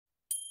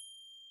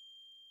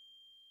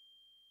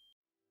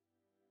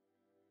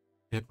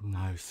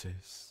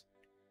Hypnosis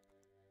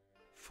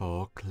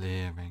for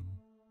clearing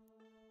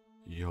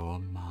your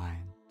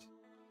mind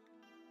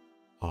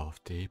of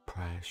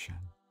depression.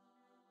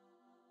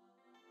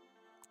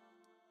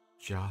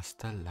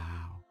 Just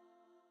allow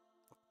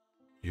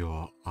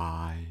your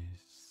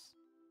eyes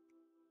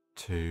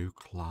to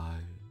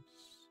close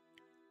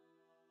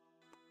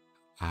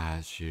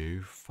as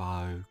you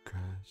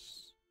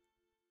focus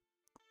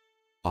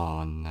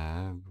on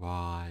the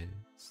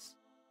rise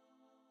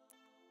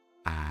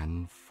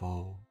and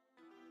fall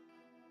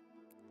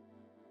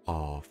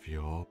of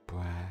your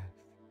breath.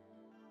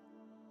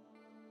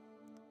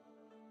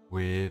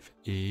 With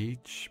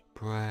each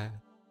breath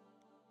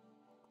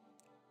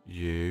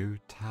you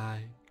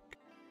take,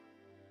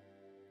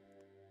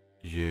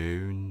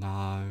 you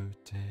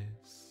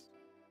notice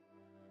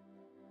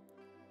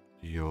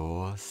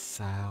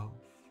yourself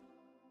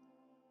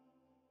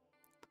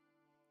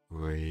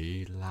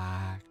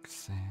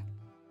relaxing.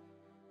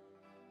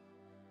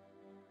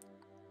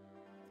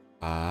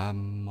 The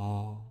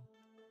more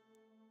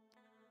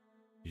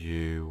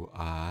you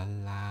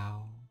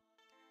allow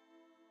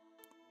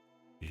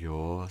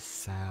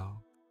yourself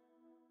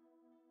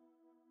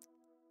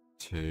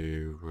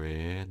to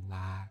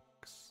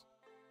relax,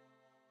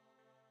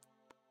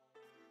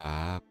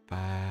 the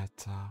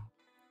better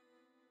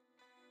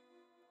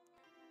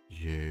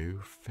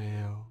you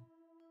feel,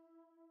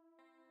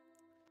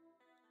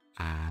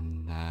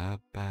 and the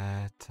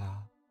better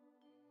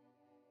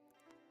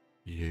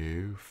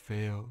you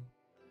feel,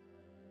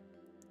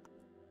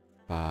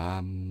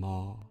 the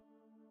more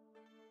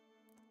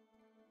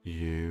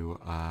you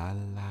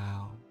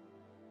allow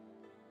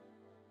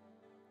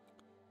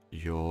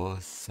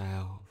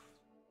yourself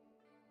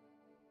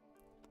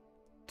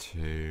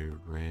to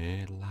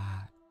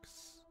relax.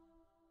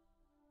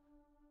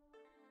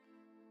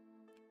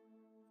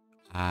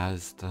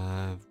 As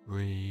the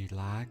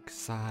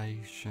relaxation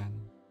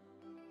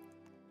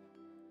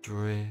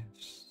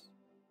drifts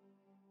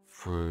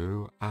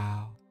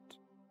throughout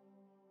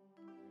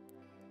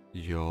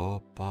your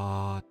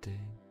body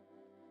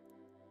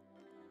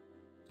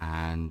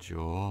and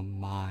your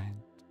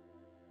mind,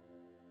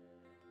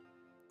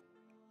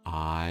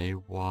 I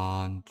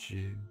want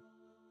you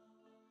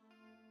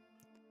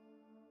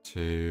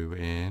to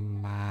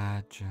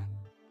imagine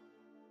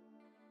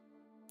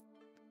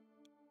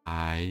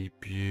a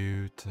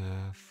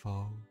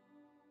beautiful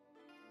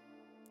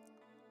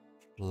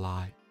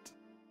flight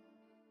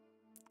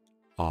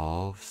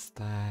of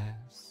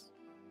stairs,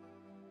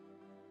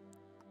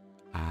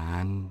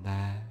 and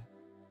there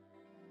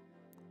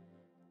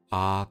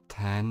are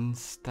 10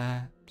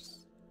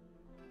 steps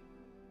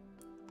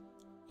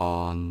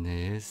on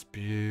this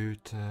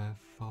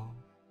beautiful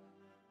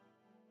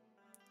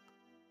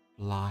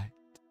flight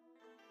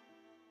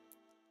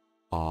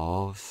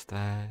of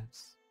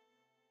stairs,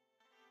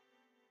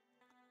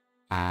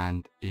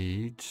 and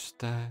each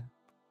step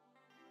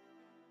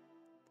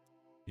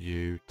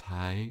you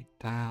take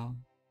down,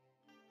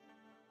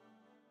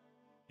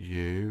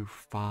 you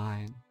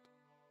find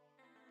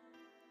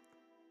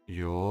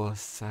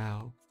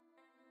yourself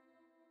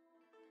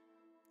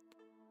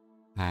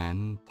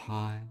 10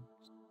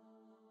 times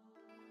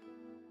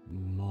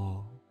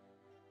more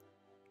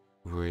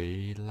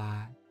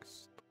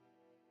relaxed,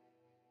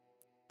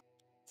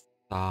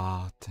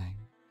 starting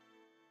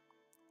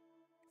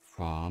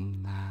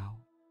from now.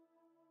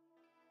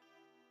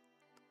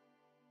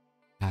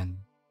 And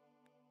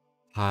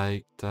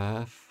take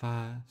the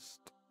first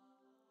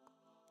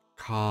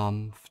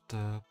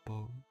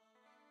comfortable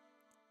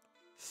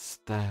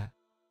step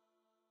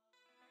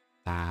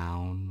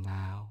down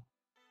now,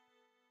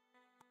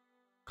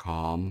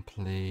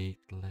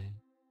 completely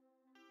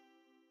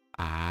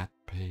at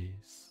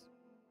peace.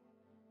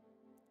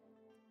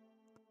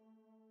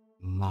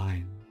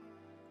 9.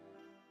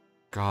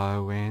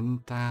 Going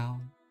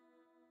down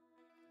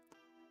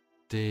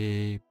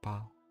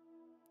deeper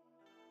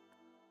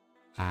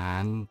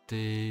and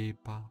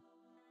deeper,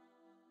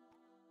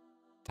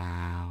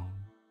 down,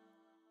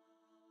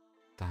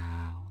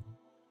 down,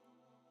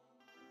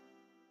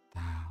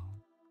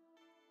 down.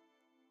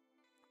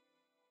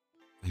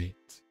 8.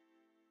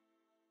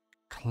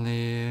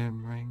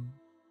 Clearing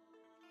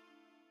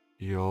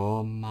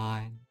your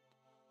mind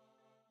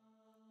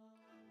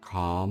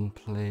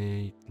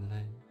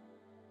completely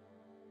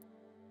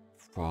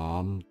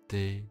from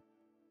deep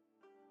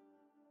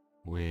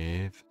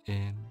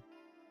within,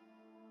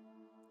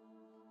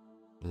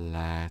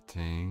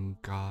 letting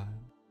go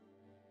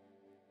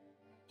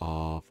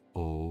of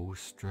all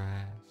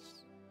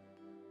stress,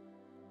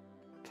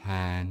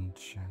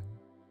 tension,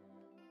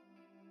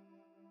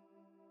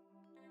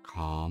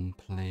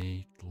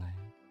 completely.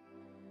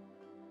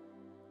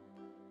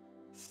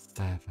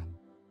 7.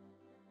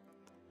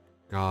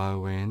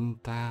 Going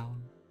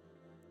down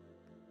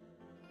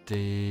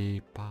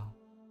deeper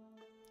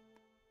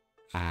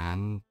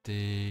and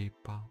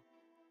deeper,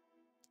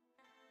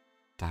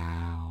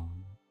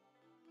 down,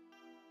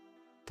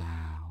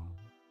 down,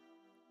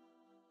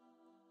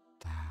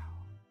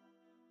 down.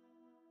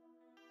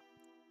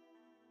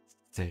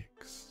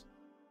 6.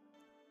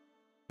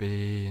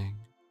 being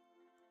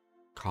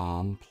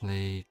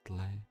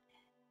completely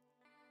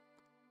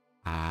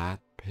at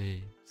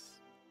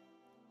peace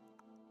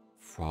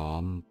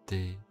from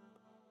deep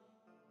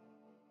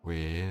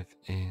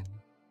within,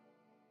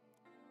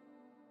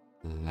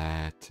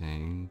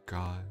 letting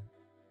go,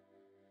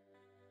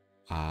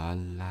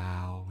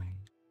 allowing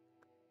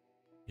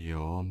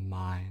your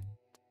mind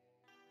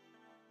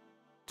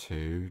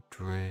to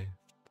drift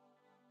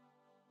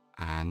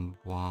and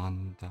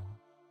wander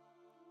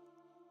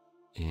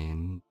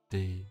in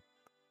deep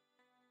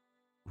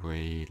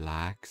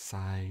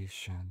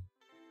relaxation.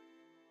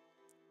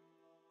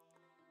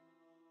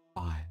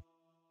 5.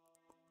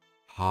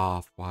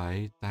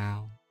 Halfway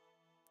down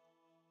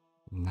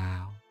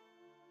now,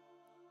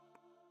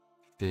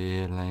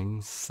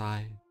 feeling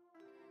safe,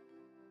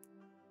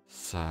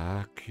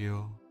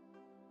 secure,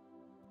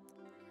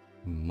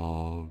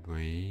 more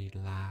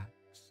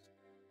relaxed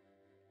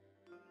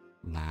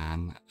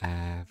than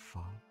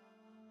ever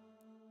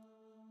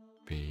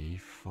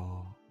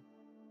before.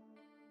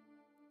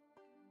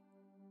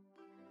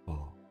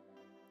 4.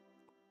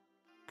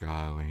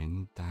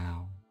 Going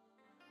down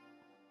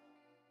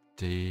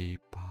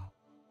deeper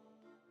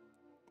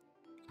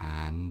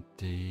and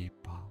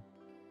deeper,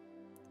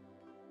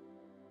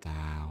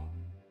 down,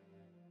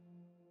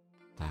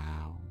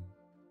 down,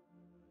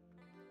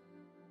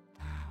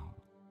 down.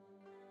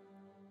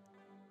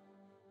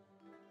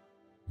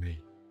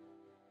 3.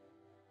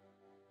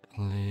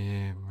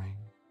 Clearing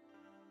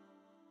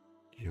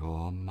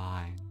your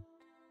mind,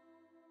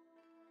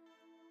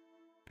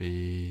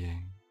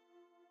 being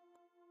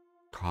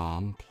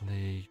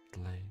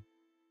completely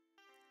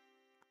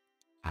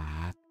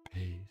at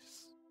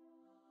peace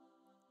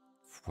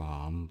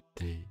from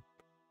deep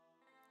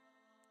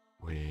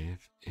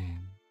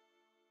within.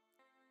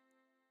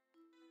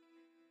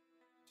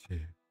 2.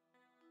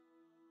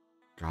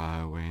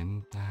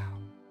 Going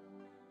down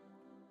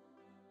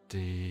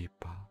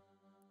deeper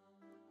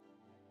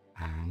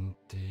and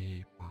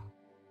deeper,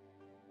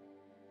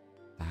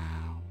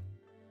 down,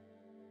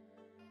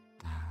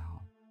 down,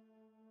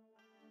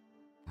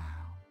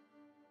 down.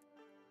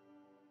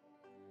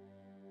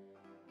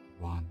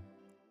 1.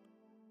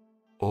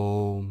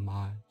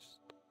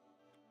 Almost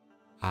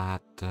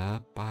at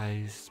the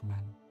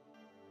basement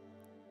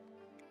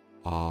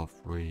of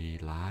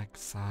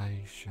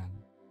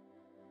relaxation,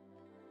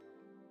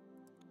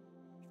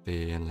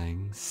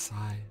 feeling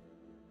safe,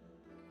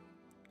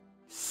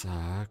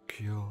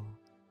 secure,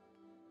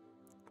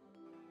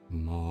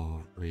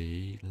 more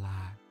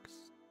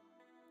relaxed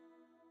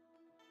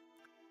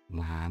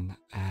than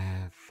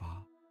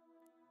ever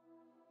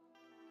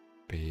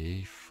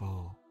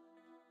before,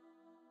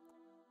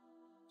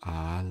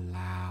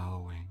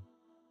 allowing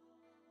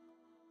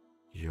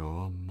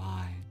your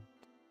mind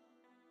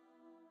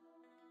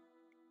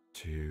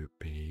to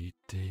be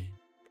deep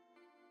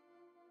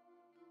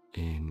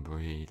in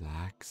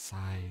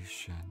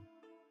relaxation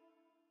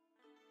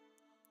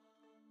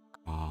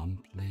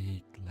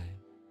completely.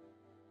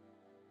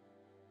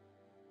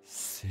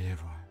 0.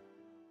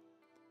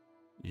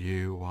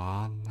 You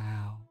are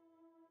now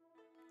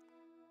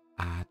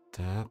at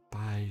the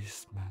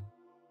basement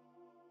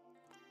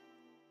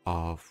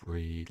of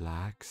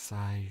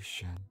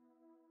relaxation,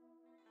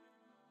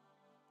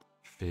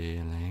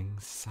 feeling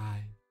safe,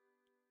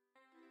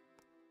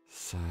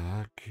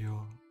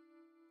 secure,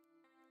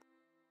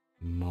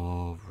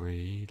 more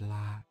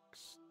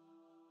relaxed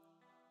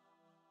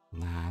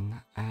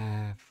than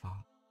ever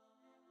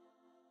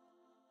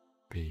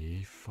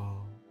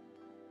before.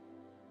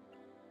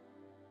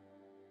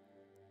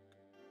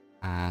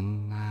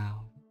 And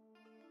now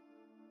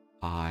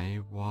I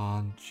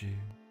want you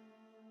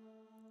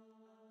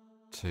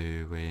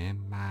to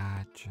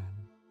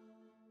imagine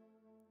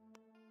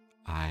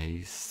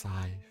a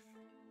safe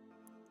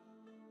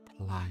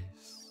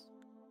place.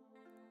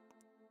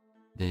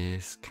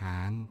 This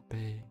can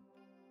be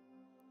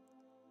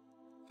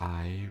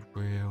a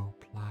real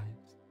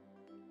place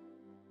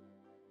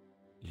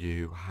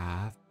you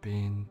have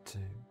been to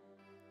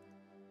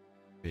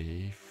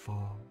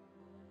before,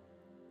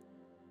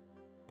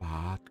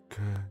 but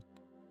could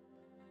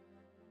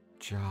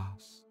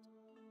just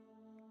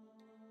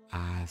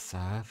as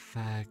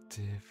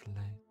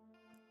effectively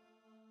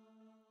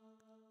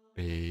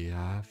be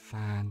a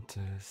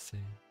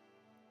fantasy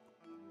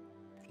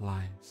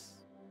place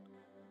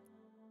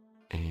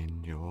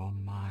in your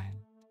mind.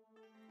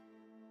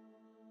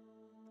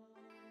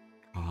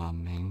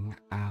 Coming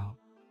out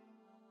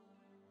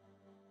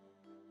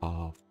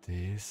of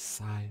this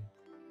safe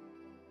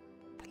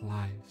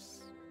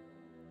place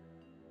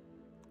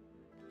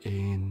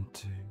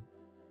into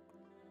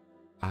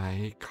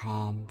a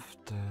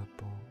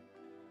comfortable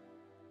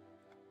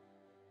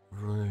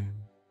room,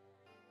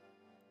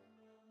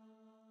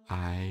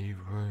 a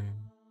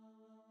room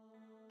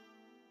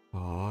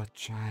for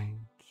change,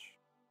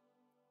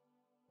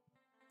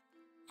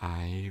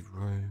 a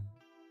room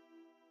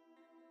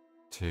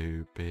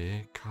to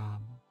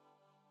become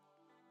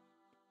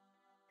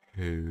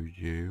who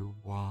you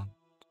want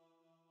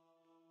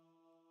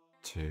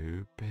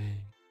to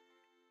be.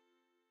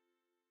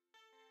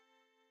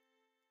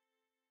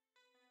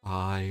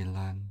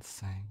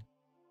 silencing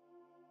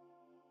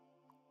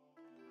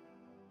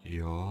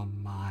your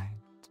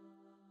mind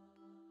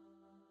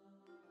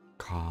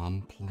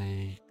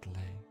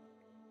completely,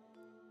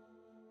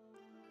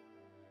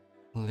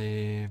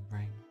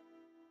 clearing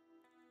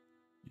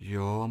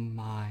your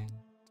mind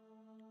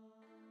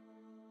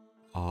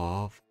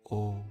of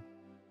all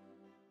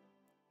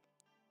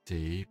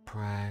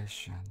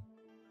depression,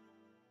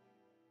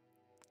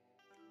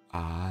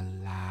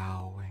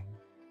 allowing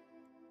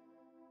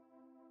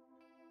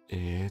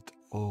it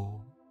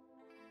all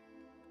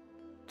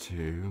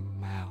to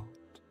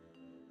melt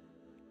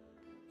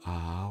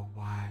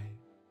away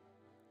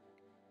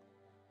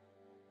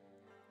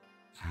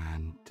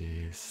and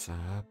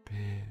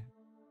disappear,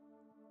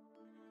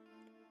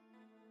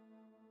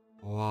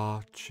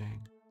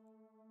 watching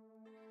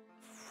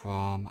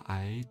from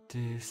a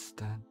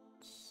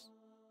distance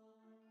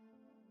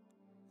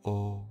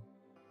all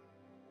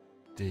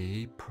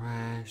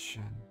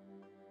depression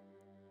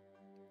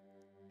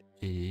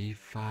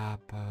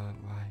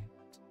evaporate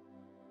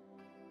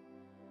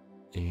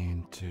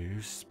into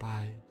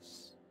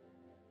space,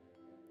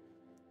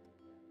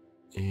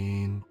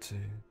 into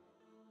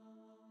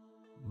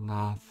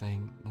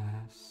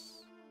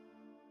nothingness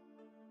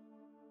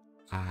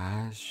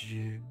as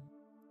you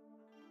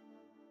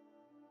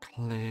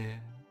clear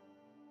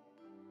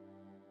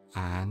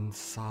and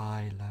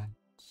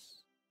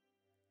silence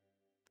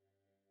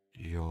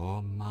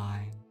your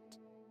mind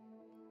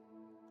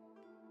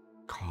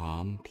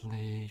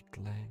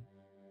completely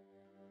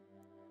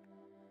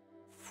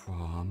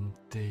from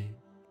deep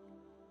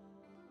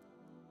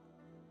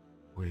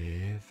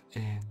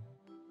within,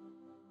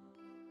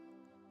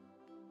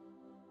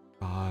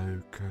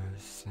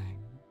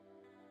 focusing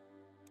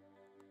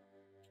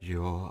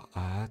your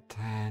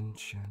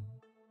attention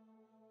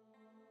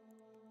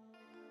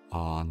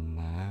on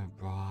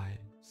the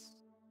rise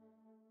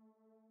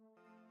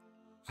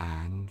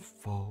and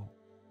fall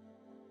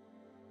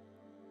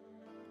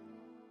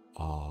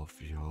of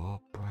your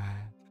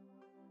breath,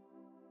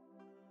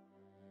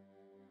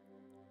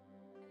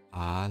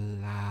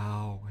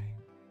 allowing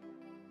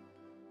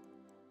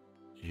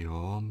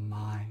your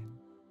mind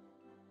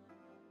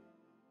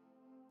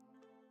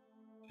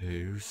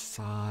to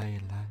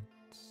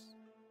silence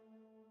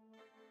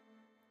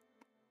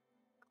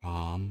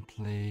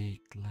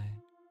completely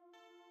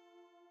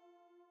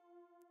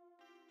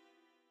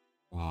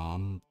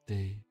from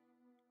deep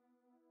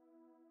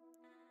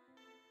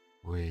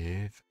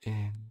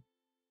within,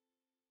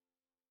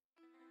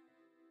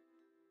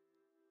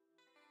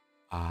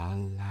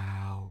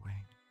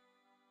 allowing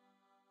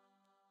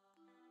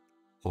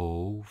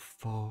all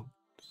thoughts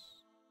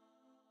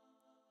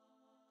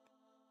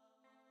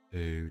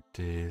to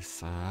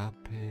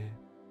disappear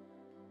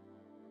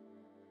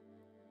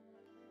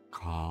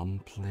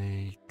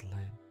completely,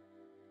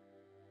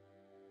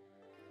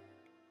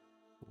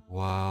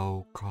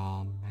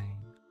 welcoming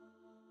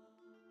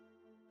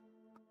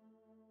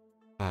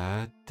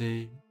the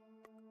deep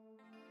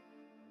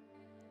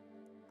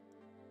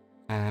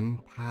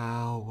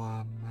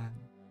empowerment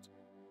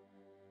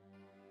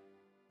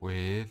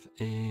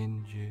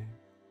within you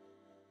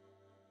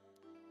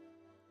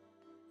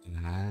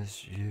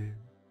as you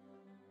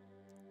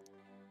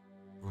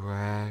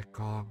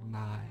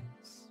recognize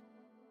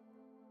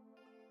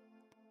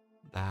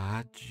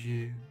that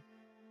you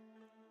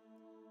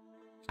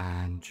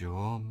and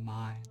your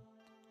mind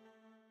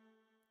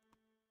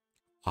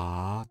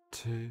are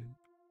two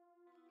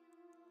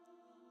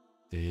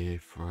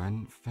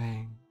different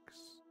things,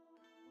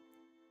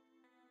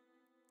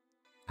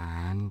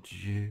 and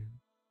you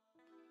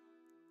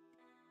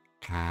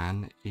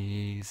can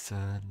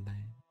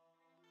easily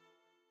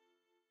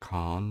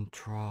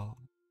control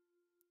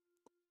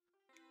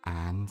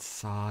and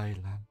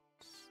silence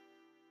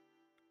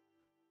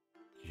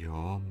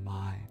your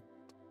mind,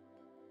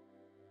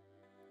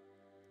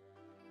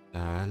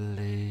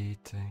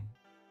 deleting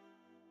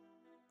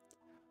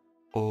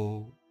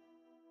all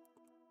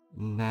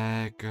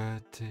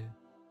negative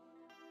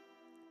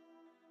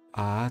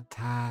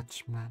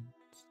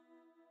attachments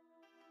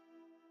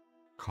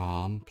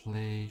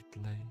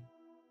completely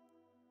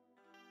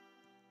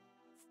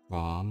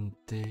from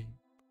deep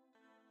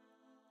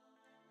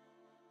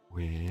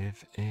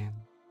within,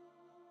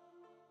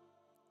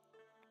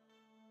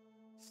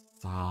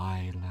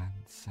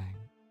 silencing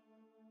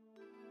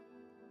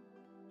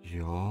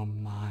your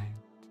mind,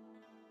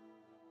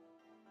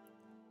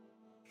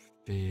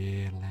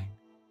 feeling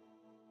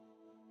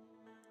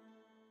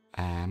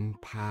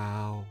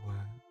empowered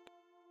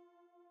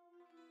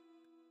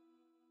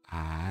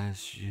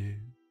as you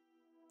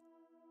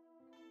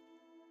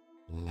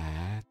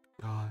let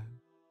go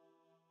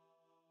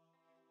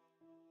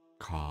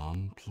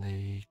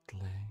completely,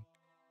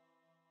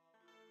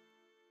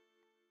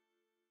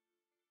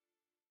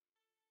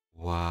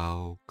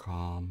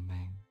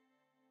 welcoming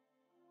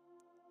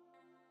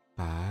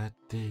the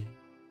deep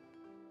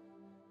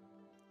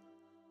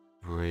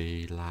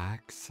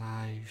relaxation,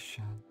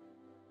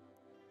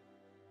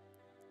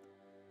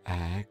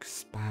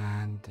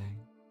 expanding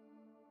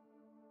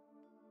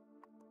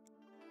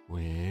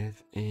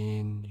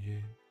within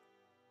you,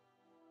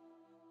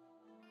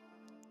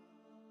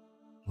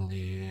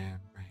 clearing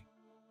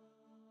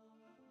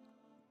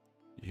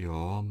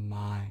your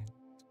mind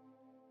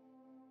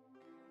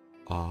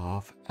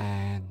of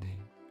any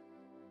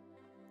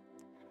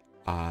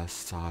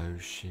association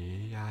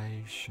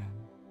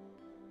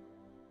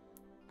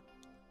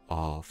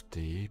of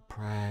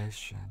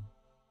depression,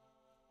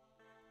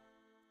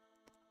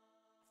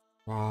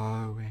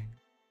 throwing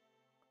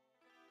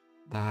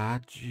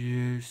that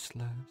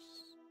useless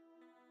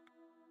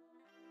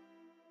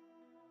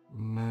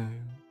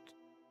mood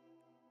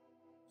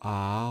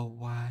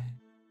away,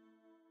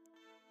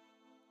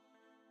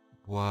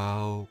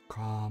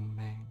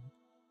 welcoming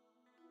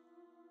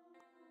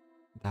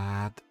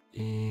that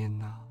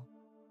inner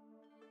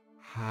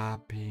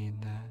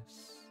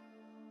happiness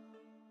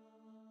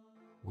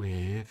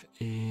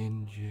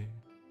within you,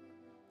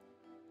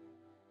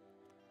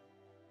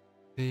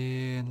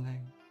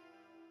 feeling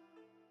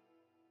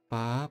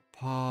the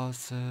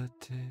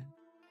positive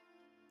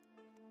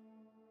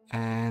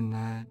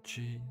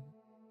energy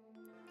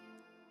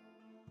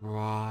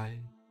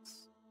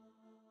rise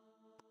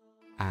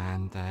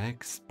and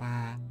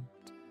expand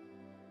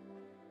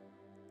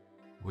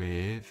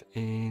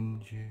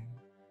within you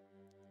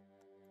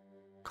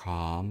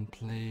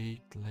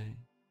completely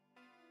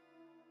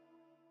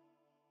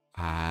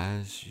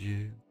as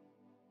you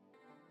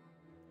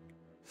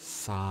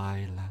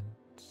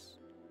silence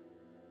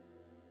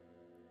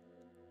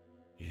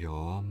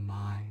your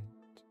mind.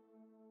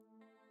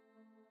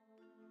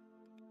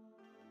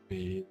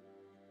 Be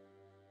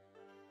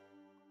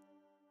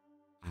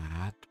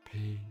at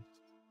peace,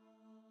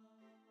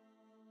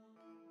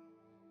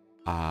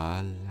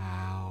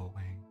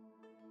 allowing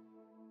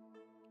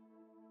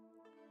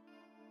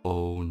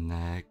all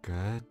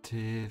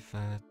negativity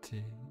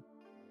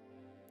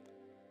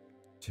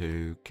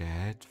to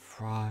get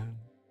thrown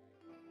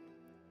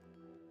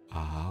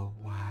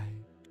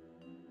away,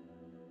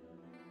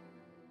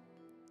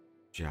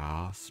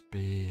 just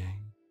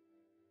being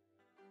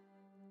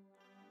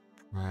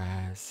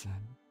present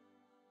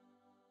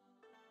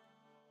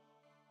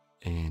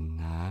in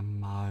the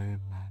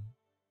moment,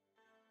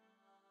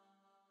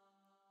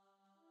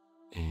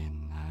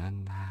 in the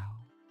now,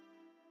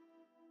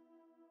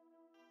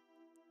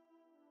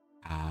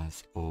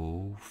 as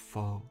all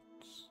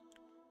thoughts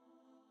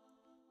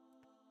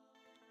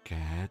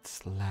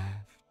gets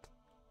left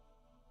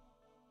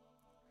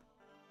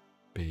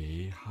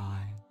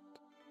behind,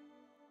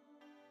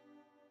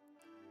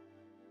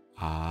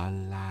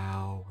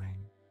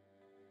 allowing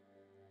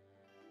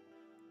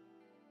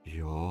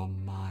your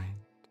mind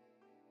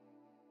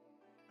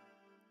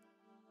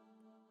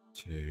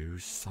to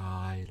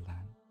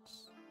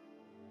silence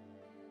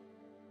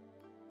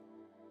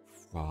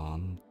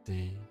from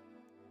deep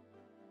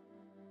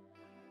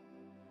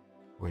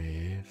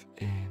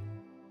within,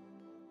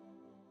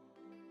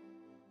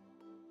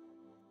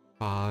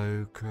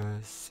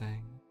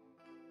 focusing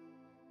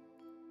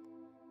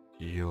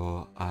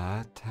your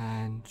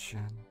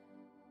attention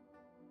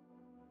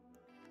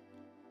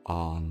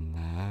on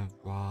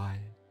the right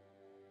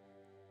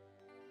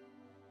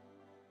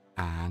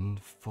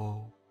and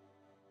full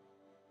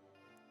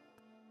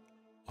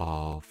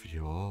of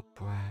your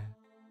breath,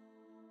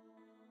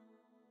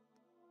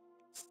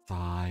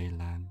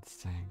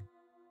 silencing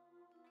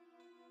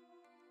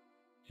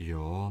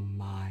your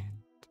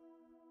mind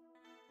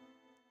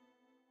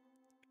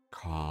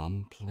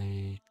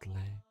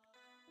completely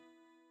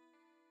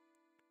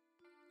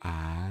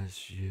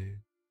as you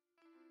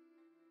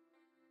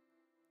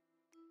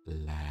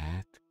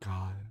let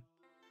go,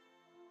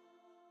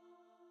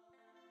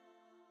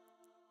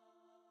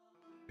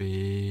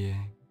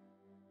 being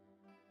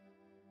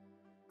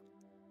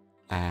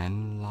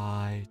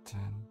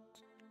enlightened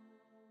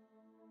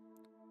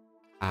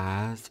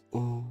as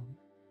all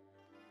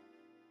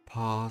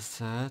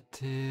positivity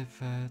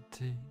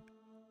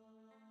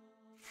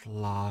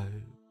flows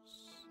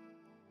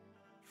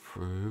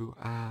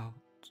throughout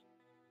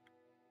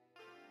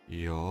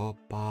your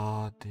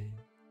body,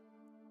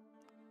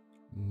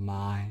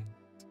 mind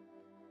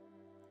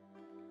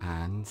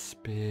and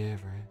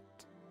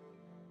spirit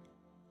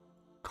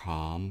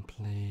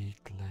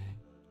completely,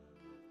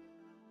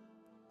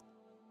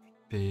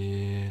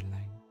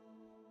 feeling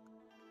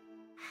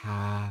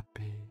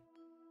happy,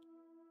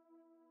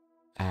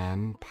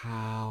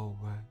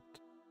 empowered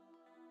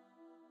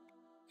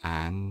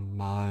and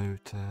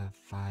motivated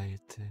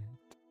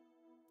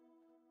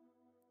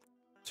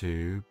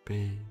to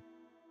be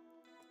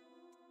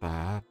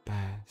the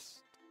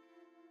best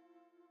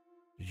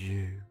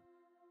you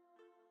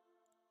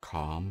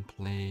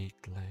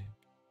completely,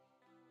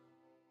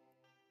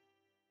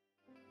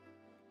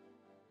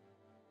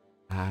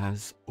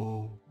 as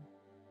all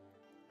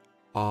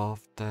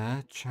of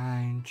the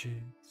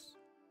changes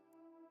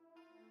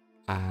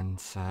and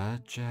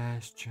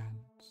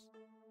suggestions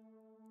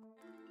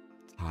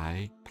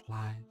take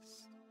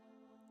place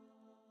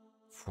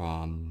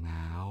from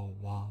now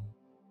on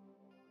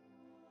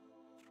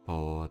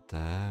for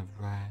the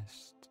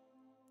rest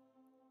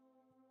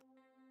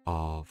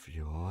of of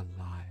your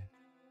life.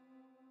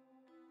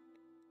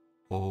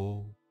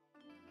 All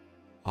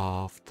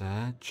of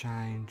the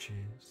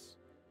changes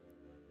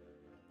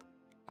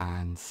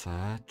and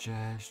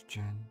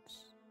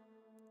suggestions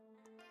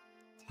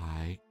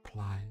take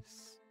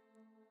place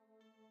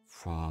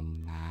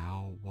from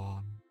now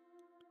on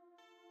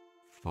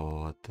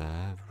for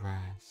the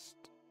rest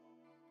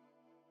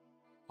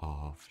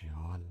of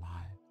your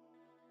life.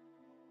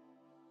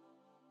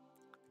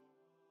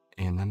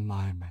 In a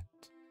moment,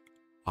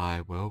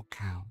 I will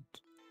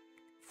count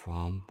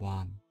from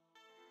 1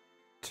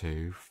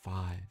 to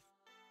 5,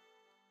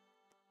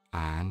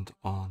 and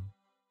on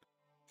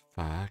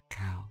the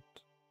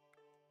count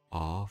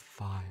of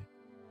 5,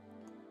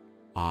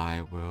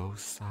 I will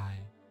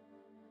say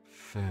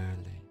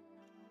fully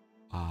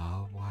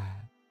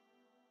aware,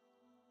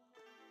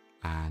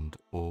 and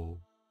all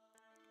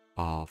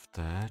of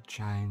the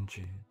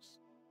changes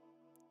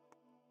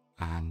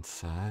and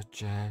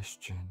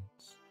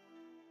suggestions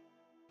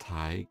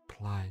take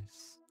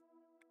place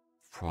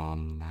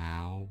from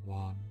now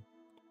on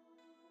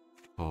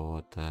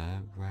for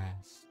the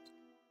rest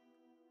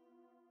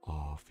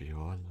of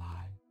your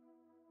life.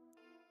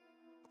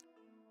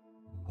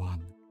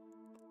 1.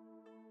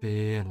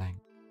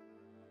 Feeling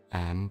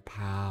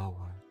empowered,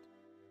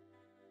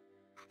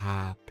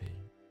 happy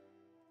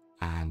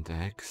and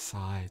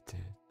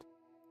excited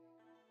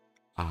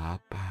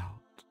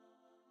about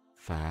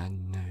the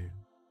new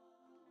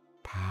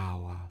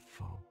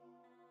powerful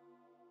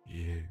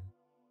you.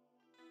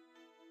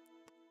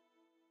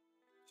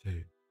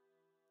 2.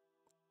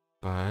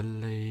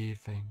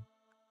 Believing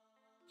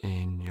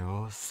in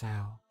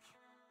yourself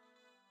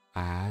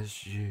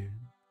as you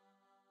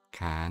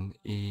can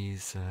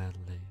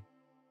easily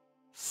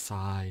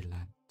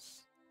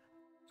silence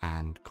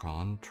and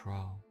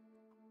control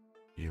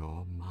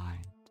your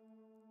mind.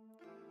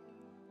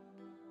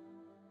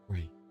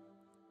 3.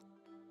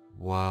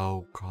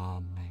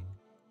 Welcoming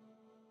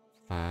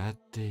the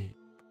deep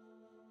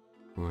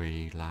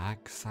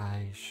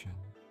relaxation,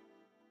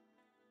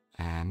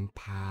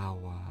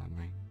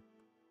 empowering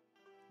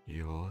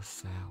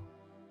yourself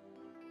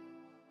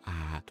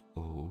at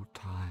all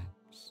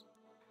times,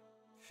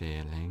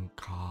 feeling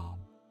calm,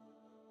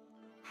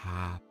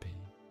 happy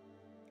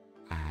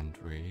and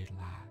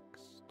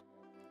relaxed.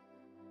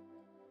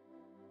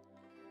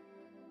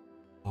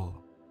 4.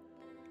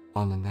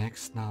 On the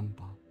next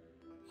number,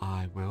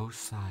 I will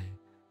say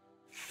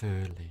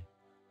fully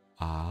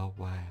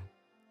aware,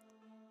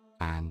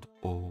 and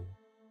all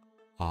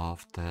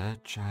of the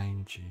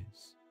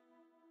changes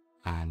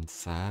and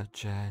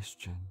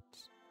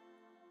suggestions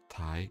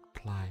take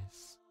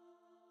place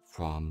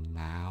from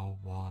now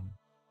on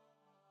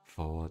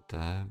for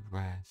the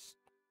rest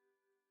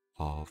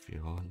of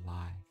your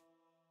life.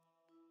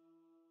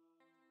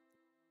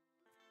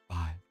 5.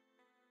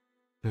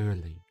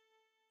 Fully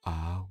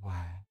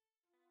aware.